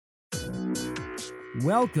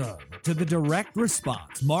Welcome to the Direct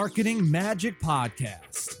Response Marketing Magic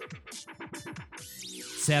Podcast.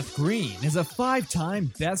 Seth Green is a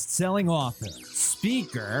 5-time best-selling author,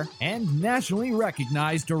 speaker, and nationally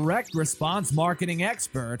recognized direct response marketing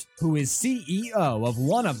expert who is CEO of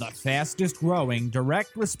one of the fastest-growing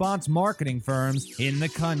direct response marketing firms in the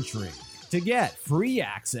country. To get free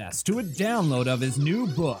access to a download of his new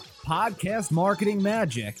book, Podcast Marketing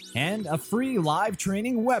Magic, and a free live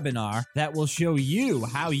training webinar that will show you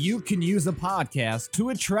how you can use a podcast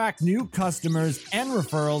to attract new customers and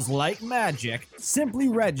referrals like magic, simply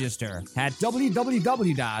register at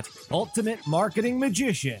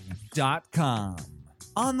www.ultimatemarketingmagician.com.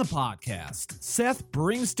 On the podcast, Seth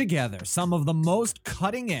brings together some of the most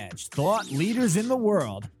cutting-edge thought leaders in the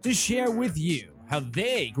world to share with you how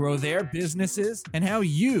they grow their businesses and how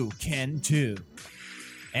you can too.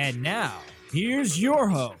 And now, here's your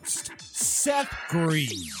host, Seth Green.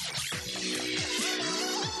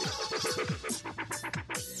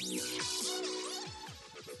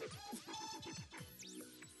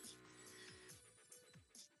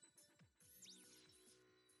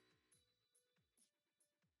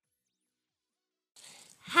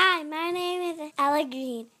 Hi, my name is Ella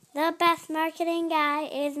Green. The best marketing guy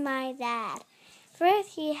is my dad.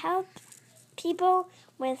 First, he helps people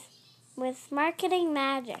with marketing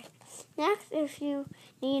magic. Next, if you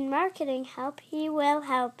need marketing help, he will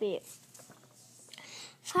help you.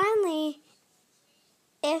 Finally,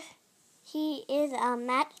 if he is a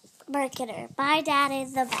marketer, my dad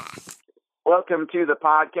is the best. Welcome to the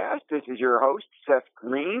podcast. This is your host, Seth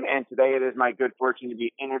Green, and today it is my good fortune to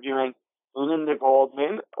be interviewing Linda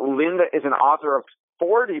Goldman. Linda is an author of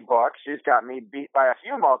 40 books. She's got me beat by a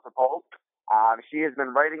few multiples. She has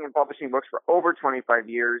been writing and publishing books for over 25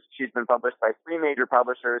 years. She's been published by 3 major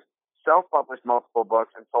publishers, self-published multiple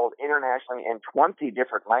books, and sold internationally in 20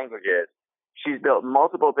 different languages. She's built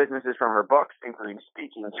multiple businesses from her books, including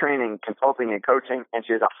speaking, training, consulting, and coaching, and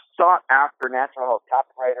she is a sought-after natural health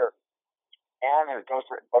copywriter and has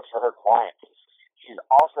ghostwritten books for her clients. She's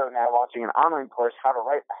also now launching an online course, How to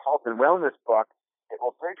Write a Health and Wellness Book. It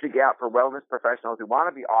will bridge the gap for wellness professionals who want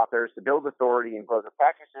to be authors, to build authority and grow their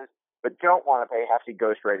practices, but don't want to pay hefty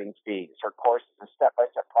ghostwriting fees. Her course is a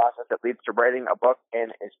step-by-step process that leads to writing a book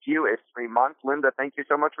in as few as 3 months. Linda, thank you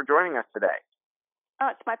so much for joining us today. Oh,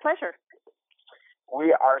 it's my pleasure.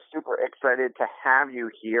 We are super excited to have you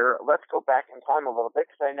here. Let's go back in time a little bit,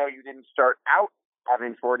 because I know you didn't start out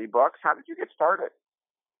having 40 books. How did you get started?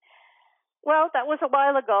 Well, that was a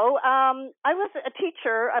while ago. I was a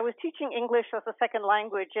teacher. I was teaching English as a second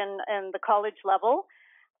language in the college level.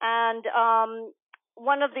 And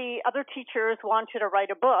one of the other teachers wanted to write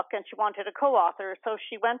a book, and she wanted a co-author. So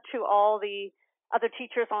she went to all the other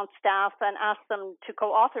teachers on staff and asked them to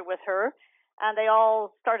co-author with her. And they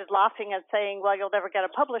all started laughing and saying, well, you'll never get a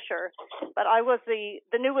publisher. But I was the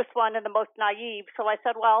newest one and the most naive. So I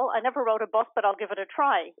said, well, I never wrote a book, but I'll give it a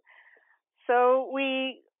try. So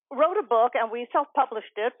we wrote a book and we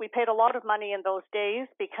self-published it. We paid a lot of money in those days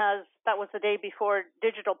because that was the day before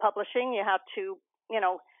digital publishing. You had to,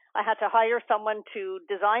 I had to hire someone to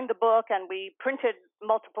design the book, and we printed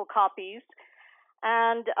multiple copies.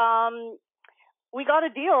 And we got a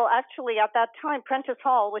deal, actually, at that time. Prentice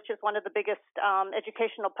Hall, which is one of the biggest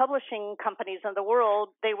educational publishing companies in the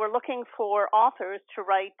world, they were looking for authors to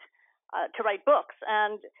write books.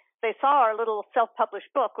 And they saw our little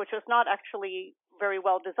self-published book, which was not actually very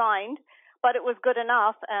well designed, but it was good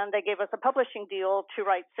enough, and they gave us a publishing deal to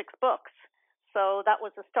write 6 books. So that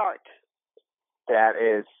was the start. That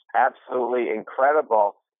is absolutely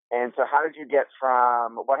incredible. And so how did you get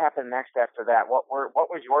from, what happened next after that? What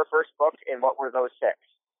was your first book, and what were those 6?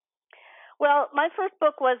 Well, my first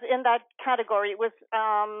book was in that category. It was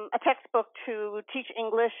a textbook to teach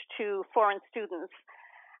English to foreign students.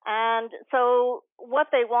 And so what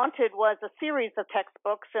they wanted was a series of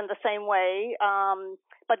textbooks in the same way,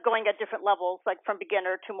 but going at different levels, like from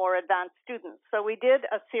beginner to more advanced students. So we did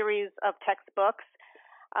a series of textbooks,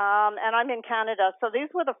 and I'm in Canada. So these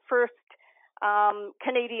were the first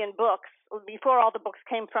Canadian books before all the books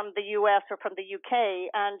came from the U.S. or from the U.K.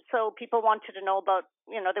 And so people wanted to know about,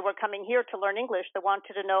 they were coming here to learn English. They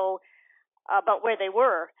wanted to know about where they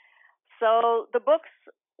were. So the books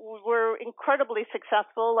were incredibly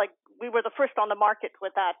successful. Like, we were the first on the market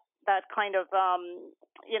with that kind of,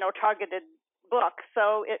 targeted book.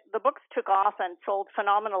 So the books took off and sold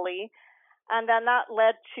phenomenally. And then that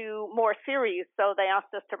led to more series. So they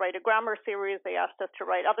asked us to write a grammar series. They asked us to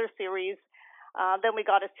write other series. Then we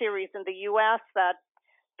got a series in the U.S. that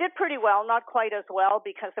did pretty well, not quite as well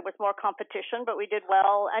because there was more competition, but we did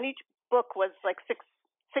well. And each book was like six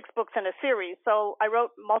books in a series. So I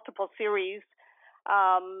wrote multiple series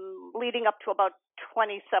leading up to about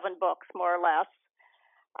 27 books, more or less.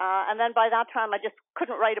 And then by that time, I just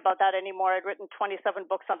couldn't write about that anymore. I'd written 27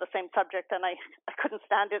 books on the same subject, and I couldn't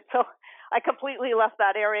stand it. So I completely left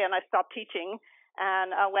that area, and I stopped teaching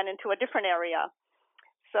and went into a different area.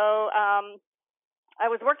 So I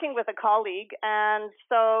was working with a colleague, and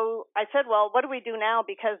so I said, well, what do we do now?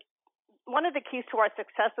 Because one of the keys to our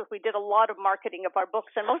success is we did a lot of marketing of our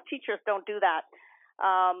books, and most teachers don't do that.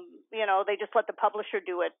 They just let the publisher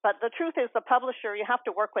do it. But the truth is, the publisher, you have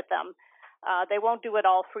to work with them. They won't do it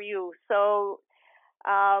all for you. So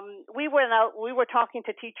we went out, we were talking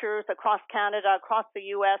to teachers across Canada, across the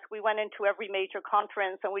U.S. We went into every major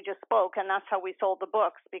conference, and we just spoke, and that's how we sold the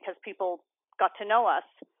books, because people got to know us.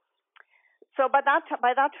 So by that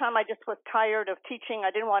time, I just was tired of teaching.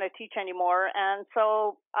 I didn't want to teach anymore. And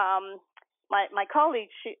so my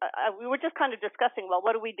colleague, we were just kind of discussing, well,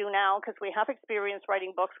 what do we do now? Because we have experience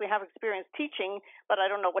writing books. We have experience teaching, but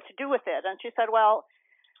I don't know what to do with it. And she said, well,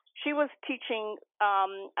 she was teaching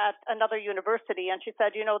at another university, and she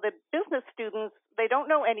said, the business students, they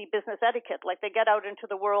don't know any business etiquette. Like, they get out into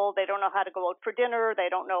the world, they don't know how to go out for dinner,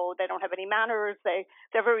 they don't have any manners,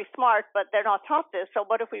 they're very smart, but they're not taught this. So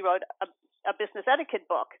what if we wrote a business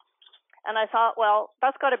etiquette book? And I thought, well,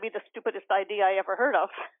 that's got to be the stupidest idea I ever heard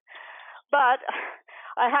of. But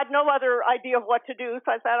I had no other idea of what to do,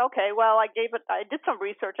 so I said, okay, well, I did some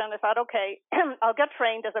research, and I thought, okay, I'll get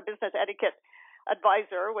trained as a business etiquette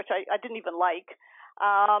advisor, which I didn't even like.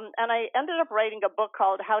 And I ended up writing a book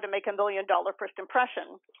called How to Make $1 Million First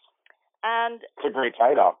Impression. And it's a great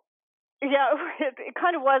title. Yeah, it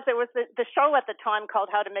kind of was. There was the show at the time called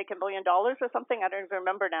How to Make $1 Million or something. I don't even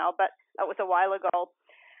remember now, but that was a while ago.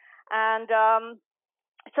 And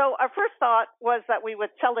so our first thought was that we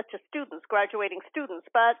would sell it to students, graduating students.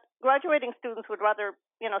 But graduating students would rather,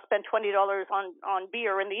 spend $20 on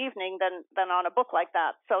beer in the evening than on a book like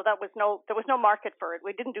that. So there was no market for it.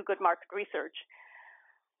 We didn't do good market research.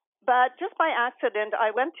 But just by accident,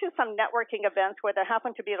 I went to some networking events where there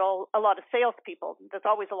happened to be a lot of salespeople. There's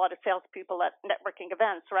always a lot of salespeople at networking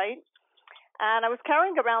events, right? And I was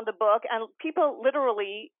carrying around the book, and people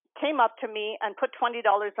literally came up to me and put $20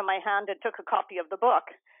 in my hand and took a copy of the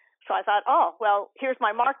book. So I thought, oh, well, here's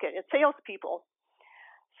my market. It's salespeople.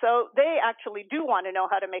 So they actually do want to know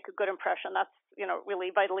how to make a good impression. That's, really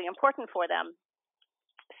vitally important for them.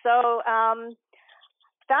 So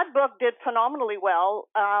that book did phenomenally well.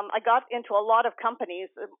 I got into a lot of companies,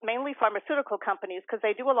 mainly pharmaceutical companies, because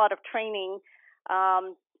they do a lot of training,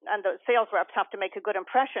 and the sales reps have to make a good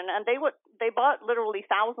impression. And they bought literally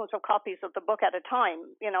thousands of copies of the book at a time,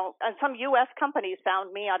 and some U.S. companies found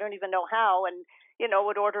me, I don't even know how, and,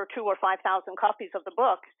 would order 2,000 or 5,000 copies of the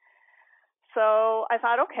book. So I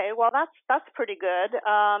thought, okay, well, that's pretty good.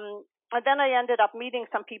 And then I ended up meeting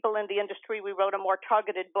some people in the industry. We wrote a more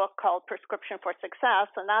targeted book called Prescription for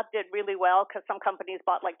Success, and that did really well because some companies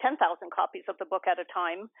bought like 10,000 copies of the book at a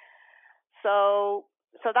time. So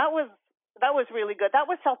that was really good.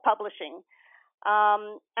 That was self-publishing.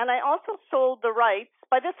 And I also sold the rights.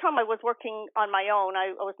 By this time, I was working on my own.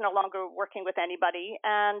 I was no longer working with anybody.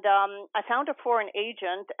 And I found a foreign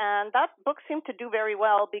agent, and that book seemed to do very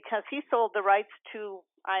well because he sold the rights to,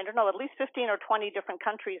 I don't know, at least 15 or 20 different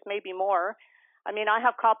countries, maybe more. I mean, I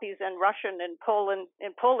have copies in Russian and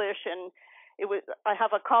Polish, and I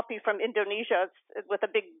have a copy from Indonesia with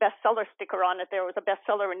a big bestseller sticker on it. There was a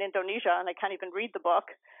bestseller in Indonesia, and I can't even read the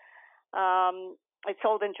book. It's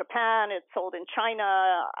sold in Japan. It's sold in China.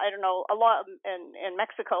 I don't know, a lot in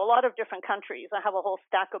Mexico, a lot of different countries. I have a whole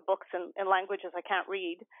stack of books in languages I can't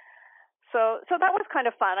read. So that was kind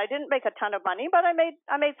of fun. I didn't make a ton of money, but I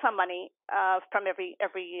made some money from every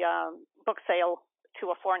book sale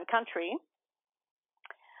to a foreign country.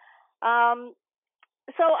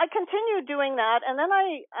 So I continued doing that, and then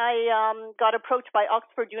I got approached by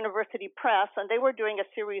Oxford University Press, and they were doing a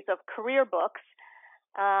series of career books.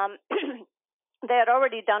 They had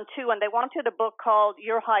already done 2, and they wanted a book called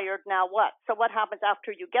You're Hired, Now What? So what happens after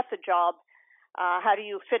you get the job? How do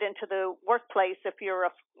you fit into the workplace if you're,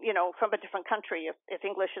 from a different country, if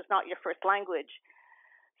English is not your first language?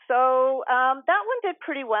 So that one did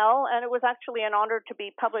pretty well, and it was actually an honor to be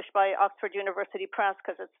published by Oxford University Press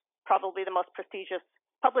because it's probably the most prestigious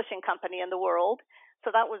publishing company in the world. So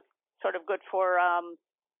that was sort of good for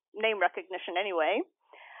name recognition anyway.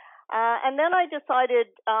 And then I decided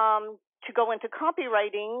to go into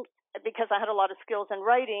copywriting because I had a lot of skills in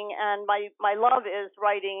writing, and my love is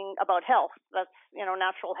writing about health. That's,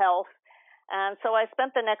 natural health. And so I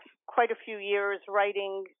spent the next quite a few years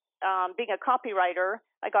writing, being a copywriter.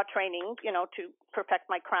 I got training, to perfect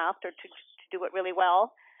my craft or to do it really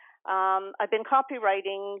well. I've been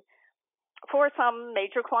copywriting for some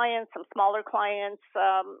major clients, some smaller clients,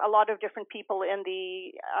 a lot of different people in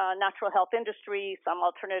the natural health industry, some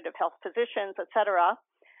alternative health physicians, etc.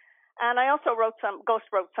 And I also wrote some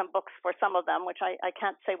books for some of them, which I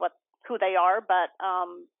can't say who they are, but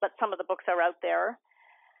some of the books are out there.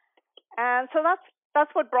 And so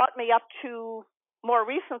that's what brought me up to more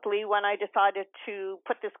recently when I decided to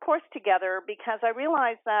put this course together, because I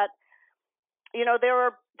realized that, you know, there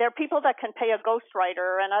are people that can pay a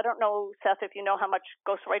ghostwriter, and I don't know, Seth, if you know how much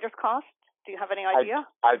ghostwriters cost. Do you have any idea?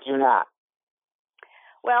 I do not.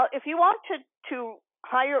 Well, if you want to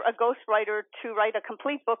hire a ghostwriter to write a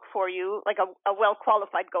complete book for you, like a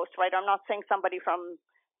well-qualified ghostwriter, I'm not saying somebody from,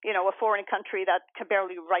 you know, a foreign country that can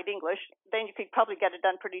barely write English, then you could probably get it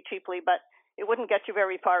done pretty cheaply, but it wouldn't get you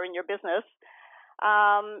very far in your business.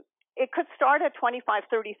 It could start at $25,000,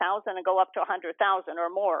 $30,000 and go up to $100,000 or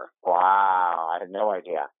more. Wow, I had no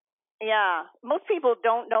idea. Yeah, most people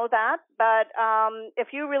don't know that, but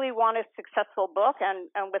if you really want a successful book and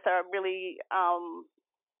with a really,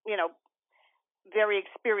 you know, very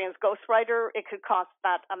experienced ghostwriter, it could cost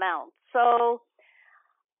that amount. So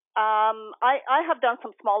I have done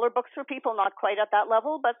some smaller books for people, not quite at that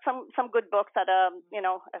level, but some good books at a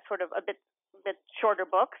sort of a bit shorter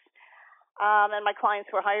books. And my clients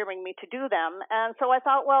were hiring me to do them. And so I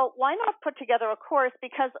thought, well, why not put together a course?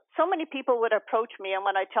 Because so many people would approach me, and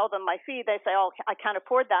when I tell them my fee, they say, oh, I can't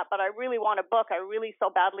afford that, but I really want a book. I really so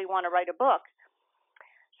badly want to write a book.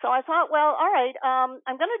 So I thought, well, all right,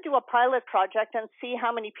 I'm going to do a pilot project and see how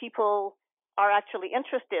many people are actually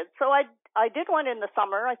interested. So I did one in the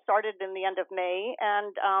summer. I started in the end of May,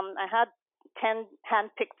 and I had 10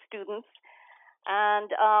 hand-picked students. And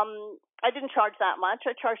I didn't charge that much.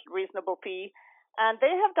 I charged a reasonable fee. And they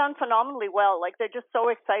have done phenomenally well. Like, they're just so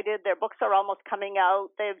excited. Their books are almost coming out.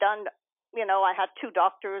 They've done, you know, I had 2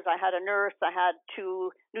 doctors, I had a nurse, I had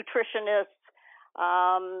 2 nutritionists,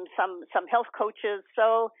 some health coaches.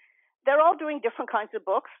 So they're all doing different kinds of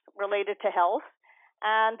books related to health.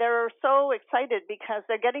 And they're so excited because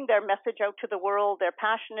they're getting their message out to the world. They're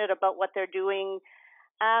passionate about what they're doing.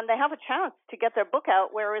 And they have a chance to get their book out,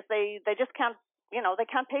 whereas they just can't, you know, they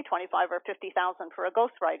can't pay $25,000 or $50,000 for a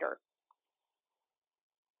ghostwriter.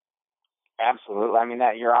 Absolutely. I mean,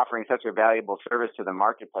 that you're offering such a valuable service to the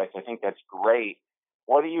marketplace. I think that's great.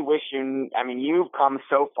 What do you wish you've come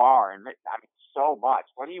so far, and so much.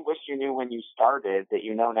 What do you wish you knew when you started that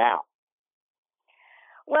you know now?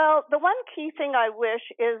 Well, the one key thing I wish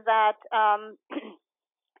is that,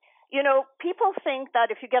 you know, people think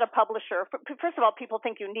that if you get a publisher, first of all, people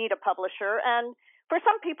think you need a publisher. And for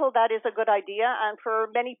some people, that is a good idea. And for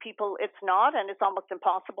many people, it's not. And it's almost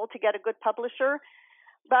impossible to get a good publisher.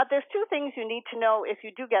 But there's 2 things you need to know if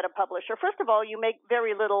you do get a publisher. First of all, you make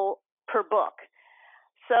very little per book.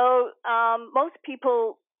 So most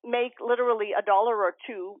people make literally $1 or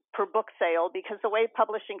 $2 per book sale, because the way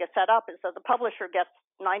publishing is set up is that the publisher gets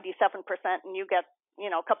 97% and you get, you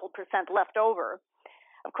know, a couple percent left over.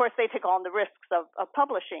 Of course, they take on the risks of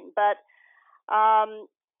publishing. But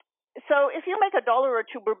so if you make $1 or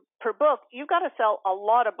 $2 per book, you've got to sell a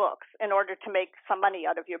lot of books in order to make some money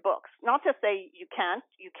out of your books. Not to say you can't,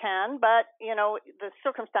 you can, but, you know, the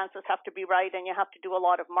circumstances have to be right and you have to do a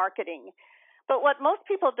lot of marketing. But what most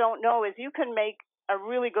people don't know is you can make a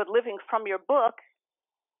really good living from your book,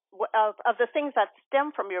 of the things that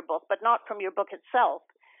stem from your book, but not from your book itself.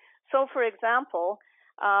 So, for example,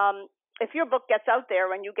 if your book gets out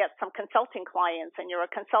there and you get some consulting clients and you're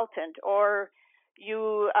a consultant, or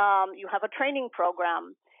you have a training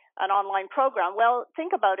program, an online program, well,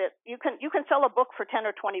 think about it. You can sell a book for $10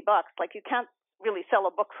 or $20. Like, you can't really sell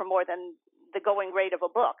a book for more than the going rate of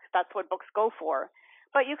a book. That's what books go for.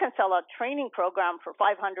 But you can sell a training program for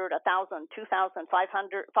 $500, $1,000, $2,000,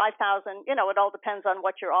 $500, $5,000. You know, it all depends on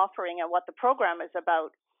what you're offering and what the program is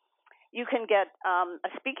about. You can get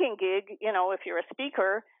a speaking gig, you know, if you're a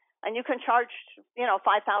speaker, and you can charge, you know,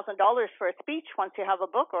 $5,000 for a speech once you have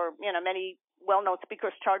a book, or, you know, many well-known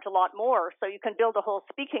speakers charge a lot more. So you can build a whole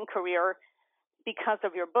speaking career because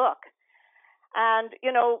of your book. And,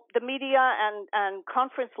 you know, the media and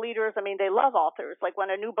conference leaders, I mean, they love authors. Like, when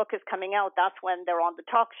a new book is coming out, that's when they're on the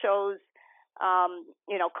talk shows,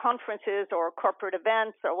 you know, conferences or corporate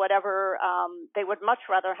events or whatever. They would much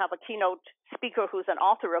rather have a keynote speaker who's an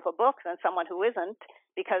author of a book than someone who isn't,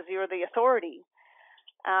 because you're the authority.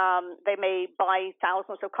 They may buy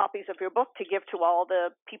thousands of copies of your book to give to all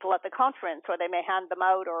the people at the conference, or they may hand them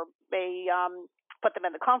out, or they put them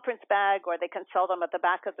in the conference bag, or they can sell them at the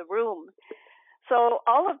back of the room. So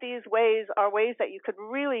all of these ways are ways that you could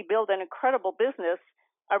really build an incredible business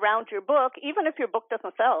around your book, even if your book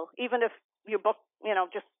doesn't sell, even if your book, you know,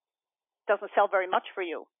 just doesn't sell very much for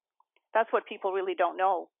you. That's what people really don't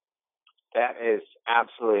know. That is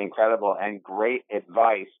absolutely incredible and great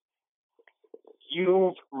advice.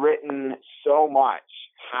 You've written so much.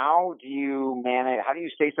 How do you manage? How do you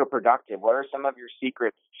stay so productive? What are some of your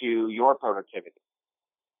secrets to your productivity?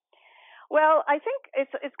 Well, I think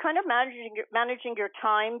it's kind of managing your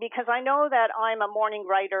time, because I know that I'm a morning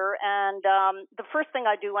writer, and the first thing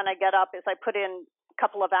I do when I get up is I put in a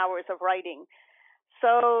couple of hours of writing.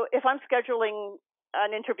 So if I'm scheduling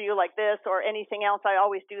an interview like this or anything else, I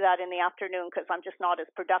always do that in the afternoon because I'm just not as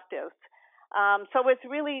productive. So it's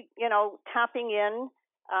really, tapping in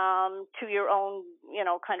to your own,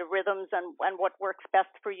 kind of rhythms and what works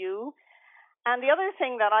best for you. And the other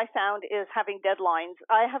thing that I found is having deadlines.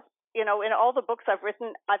 I have, in all the books I've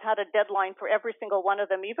written, I've had a deadline for every single one of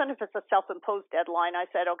them, even if it's a self-imposed deadline. I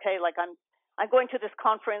said, okay, like I'm going to this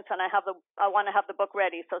conference and I want to have the book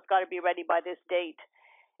ready, so it's got to be ready by this date.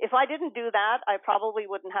 If I didn't do that, I probably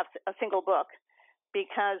wouldn't have a single book,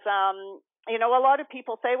 because a lot of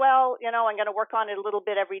people say, well, I'm going to work on it a little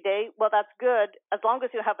bit every day. Well, that's good as long as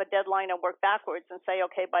you have a deadline and work backwards and say,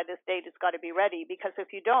 okay, by this date it's got to be ready. Because if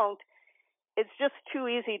you don't, it's just too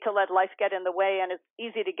easy to let life get in the way, and it's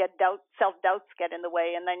easy to get self-doubts get in the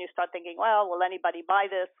way, and then you start thinking, well, will anybody buy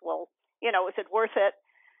this? Well, is it worth it?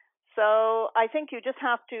 So I think you just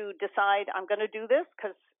have to decide, I'm going to do this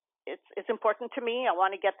because it's important to me. I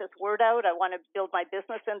want to get this word out. I want to build my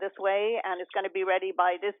business in this way, and it's going to be ready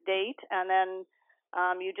by this date. And then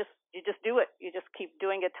you just do it. You just keep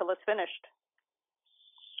doing it till it's finished.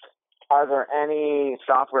 Are there any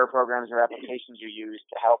software programs or applications you use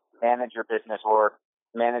to help manage your business or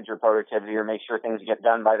manage your productivity or make sure things get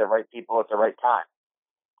done by the right people at the right time?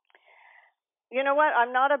 You know what?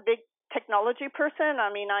 I'm not a big technology person.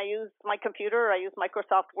 I mean, I use my computer. I use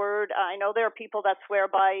Microsoft Word. I know there are people that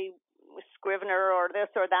swear by Scrivener or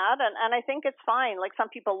this or that, and I think it's fine. Like, some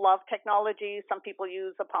people love technology. Some people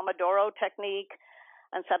use a Pomodoro technique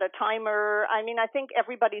and set a timer. I mean, I think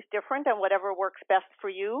everybody's different, and whatever works best for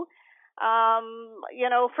you.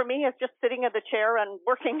 For me, it's just sitting in the chair and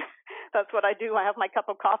working. That's what I do. I have my cup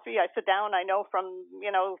of coffee. I sit down. I know from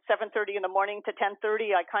 7:30 in the morning to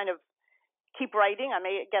 10:30, I kind of keep writing. I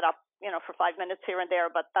may get up, for 5 minutes here and there,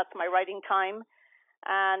 but that's my writing time.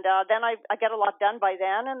 And then I get a lot done by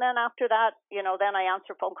then. And then after that, then I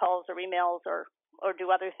answer phone calls or emails or do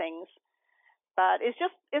other things. But it's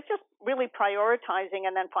just really prioritizing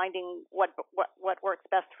and then finding what works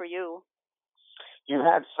best for you. You've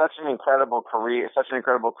had such an incredible career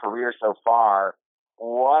so far.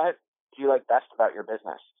 What do you like best about your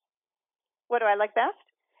business? What do I like best?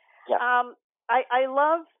 Yeah. I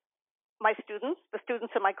love my students, the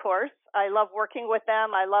students in my course. I love working with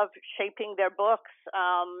them. I love shaping their books,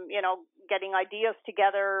 getting ideas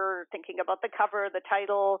together, thinking about the cover, the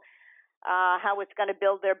title, how it's going to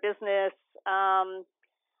build their business.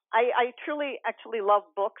 I truly actually love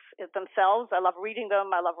books themselves. I love reading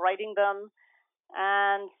them. I love writing them.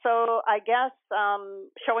 And so I guess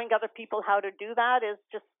showing other people how to do that is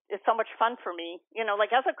so much fun for me.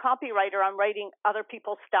 Like, as a copywriter, I'm writing other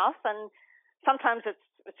people's stuff, and sometimes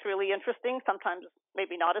it's really interesting. Sometimes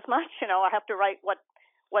maybe not as much. I have to write what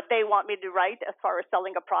they want me to write as far as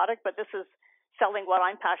selling a product, but this is selling what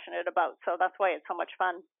I'm passionate about. So that's why it's so much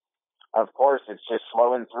fun. Of course, it's just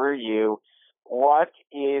flowing through you. What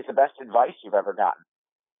is the best advice you've ever gotten?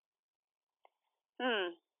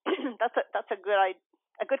 That's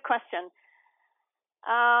a good question.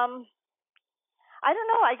 I don't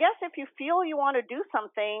know. I guess if you feel you want to do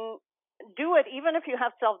something, do it, even if you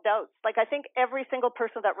have self-doubts. Like, I think every single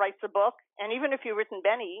person that writes a book, and even if you've written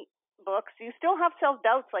many books, you still have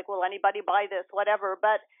self-doubts, like, will anybody buy this, whatever.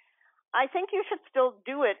 But I think you should still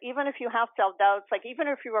do it, even if you have self-doubts. Like, even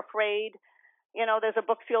if you're afraid, there's a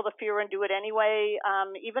book, Feel the Fear and Do It Anyway.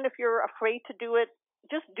 Even if you're afraid to do it,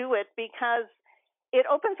 just do it, because it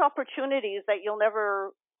opens opportunities that you'll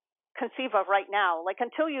never conceive of right now. Like,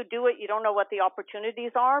 until you do it, you don't know what the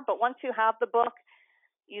opportunities are. But once you have the book,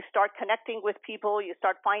 you start connecting with people. You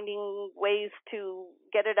start finding ways to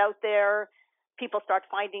get it out there. People start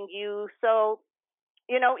finding you. So,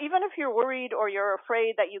 even if you're worried or you're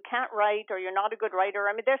afraid that you can't write or you're not a good writer,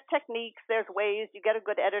 I mean, there's techniques, there's ways. You get a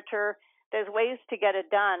good editor. There's ways to get it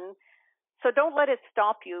done. So don't let it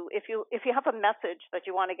stop you. If you have a message that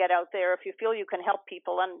you want to get out there, if you feel you can help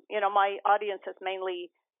people, and my audience is mainly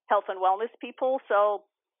health and wellness people, so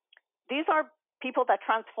these are people that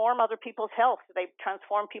transform other people's health. They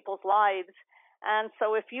transform people's lives. And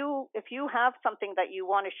so if you have something that you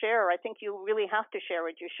want to share, I think you really have to share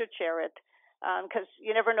it. You should share it, because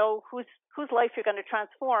you never know whose life you're going to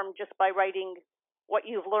transform just by writing what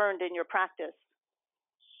you've learned in your practice.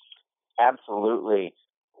 Absolutely.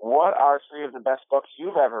 What what are 3 of the best books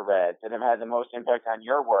you've ever read that have had the most impact on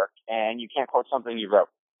your work? And you can't quote something you wrote.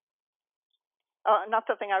 Not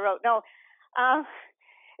something I wrote. No.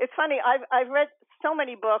 It's funny. I've read so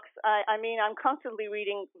many books. I mean, I'm constantly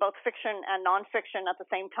reading both fiction and nonfiction at the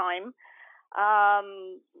same time.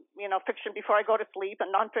 Fiction before I go to sleep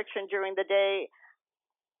and nonfiction during the day.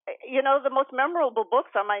 The most memorable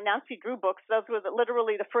books are my Nancy Drew books. Those were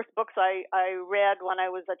literally the first books I read when I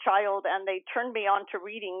was a child, and they turned me on to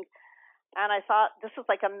reading. And I thought, this is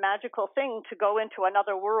like a magical thing to go into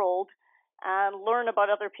another world and learn about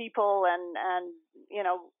other people and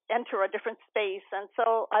enter a different space. And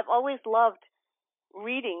so I've always loved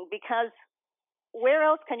reading, because where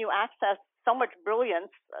else can you access so much brilliance,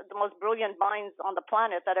 the most brilliant minds on the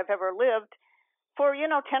planet that have ever lived, for,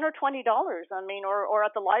 $10 or $20, I mean, or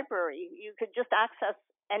at the library. You could just access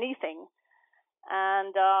anything.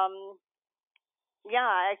 And,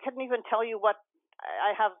 I couldn't even tell you what,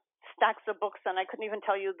 I have stacks of books, and I couldn't even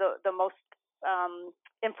tell you the most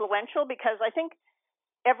influential, because I think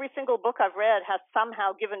every single book I've read has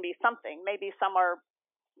somehow given me something. Maybe some are,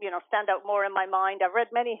 stand out more in my mind. I've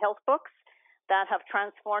read many health books that have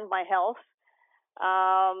transformed my health.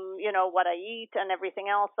 What I eat and everything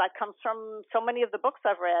else that comes from so many of the books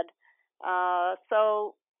I've read. I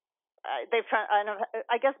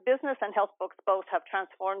guess business and health books both have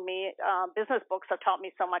transformed me. Business books have taught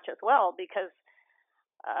me so much as well, because,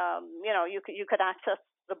 you could access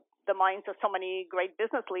the minds of so many great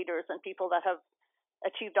business leaders and people that have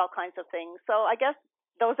achieved all kinds of things. So I guess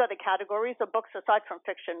those are the categories of books aside from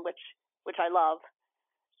fiction, which I love.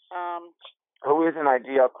 Who is an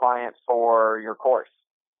ideal client for your course?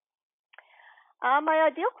 My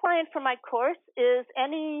ideal client for my course is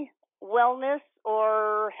any wellness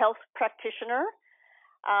or health practitioner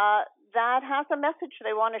that has a message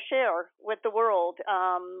they want to share with the world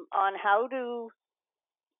on how to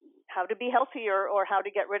be healthier or how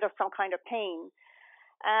to get rid of some kind of pain.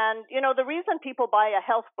 And, the reason people buy a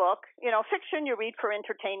health book, fiction you read for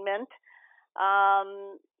entertainment,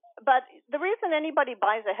 but the reason anybody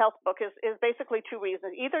buys a health book is basically 2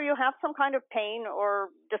 reasons. Either you have some kind of pain or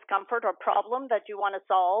discomfort or problem that you want to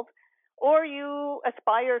solve, or you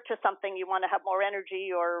aspire to something, you want to have more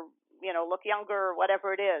energy or, look younger or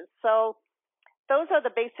whatever it is. So those are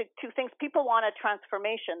the basic 2 things. People want a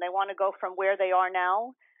transformation. They want to go from where they are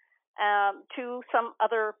now to some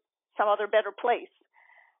other better place.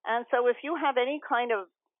 And so if you have any kind of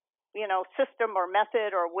system or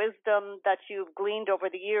method or wisdom that you've gleaned over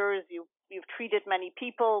the years, you've treated many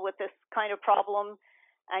people with this kind of problem,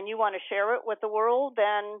 and you want to share it with the world,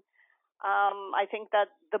 then I think that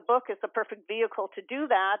the book is the perfect vehicle to do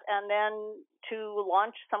that, and then to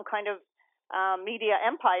launch some kind of media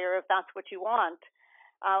empire if that's what you want.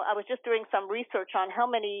 I was just doing some research on how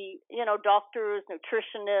many, doctors,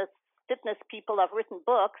 nutritionists, fitness people have written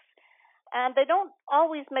books. And they don't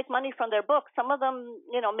always make money from their books. Some of them,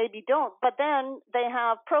 maybe don't. But then they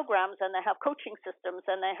have programs and they have coaching systems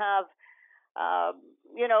and they have,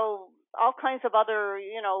 all kinds of other,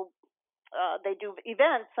 they do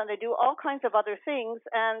events and they do all kinds of other things.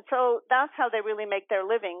 And so that's how they really make their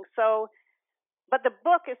living. So, but the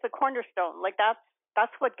book is the cornerstone. Like that's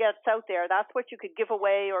what gets out there. That's what you could give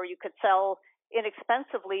away or you could sell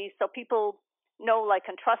inexpensively so people know, like,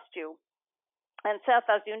 and trust you. And Seth,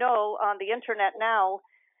 as you know, on the internet now,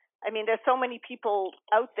 I mean, there's so many people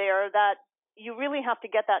out there that you really have to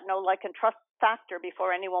get that know, like, and trust factor before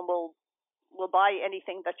anyone will buy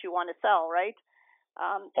anything that you want to sell, right?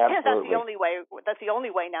 Absolutely. Yeah, that's the only way. That's the only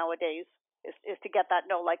way nowadays is to get that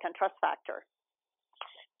know, like, and trust factor.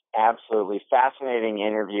 Absolutely. Fascinating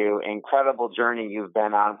interview. Incredible journey you've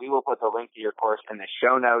been on. We will put the link to your course in the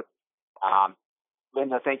show notes.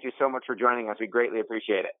 Linda, thank you so much for joining us. We greatly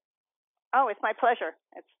appreciate it. Oh, it's my pleasure.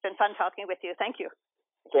 It's been fun talking with you. Thank you.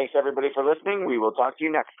 Thanks, everybody, for listening. We will talk to you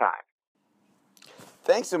next time.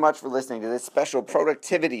 Thanks so much for listening to this special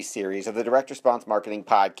productivity series of the Direct Response Marketing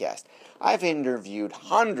Podcast. I've interviewed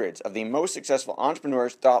hundreds of the most successful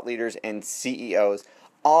entrepreneurs, thought leaders, and CEOs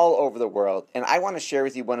all over the world, and I want to share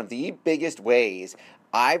with you one of the biggest ways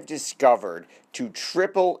I've discovered to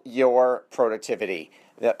triple your productivity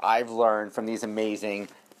that I've learned from these amazing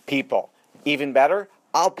people. Even better,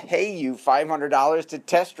 I'll pay you $500 to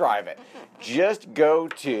test drive it. Just go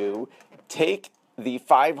to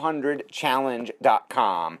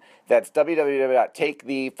takethe500challenge.com. That's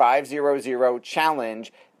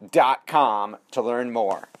www.takethe500challenge.com to learn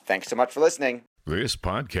more. Thanks so much for listening. This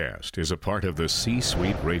podcast is a part of the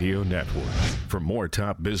C-Suite Radio Network. For more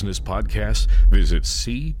top business podcasts, visit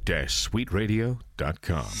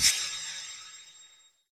c-suiteradio.com.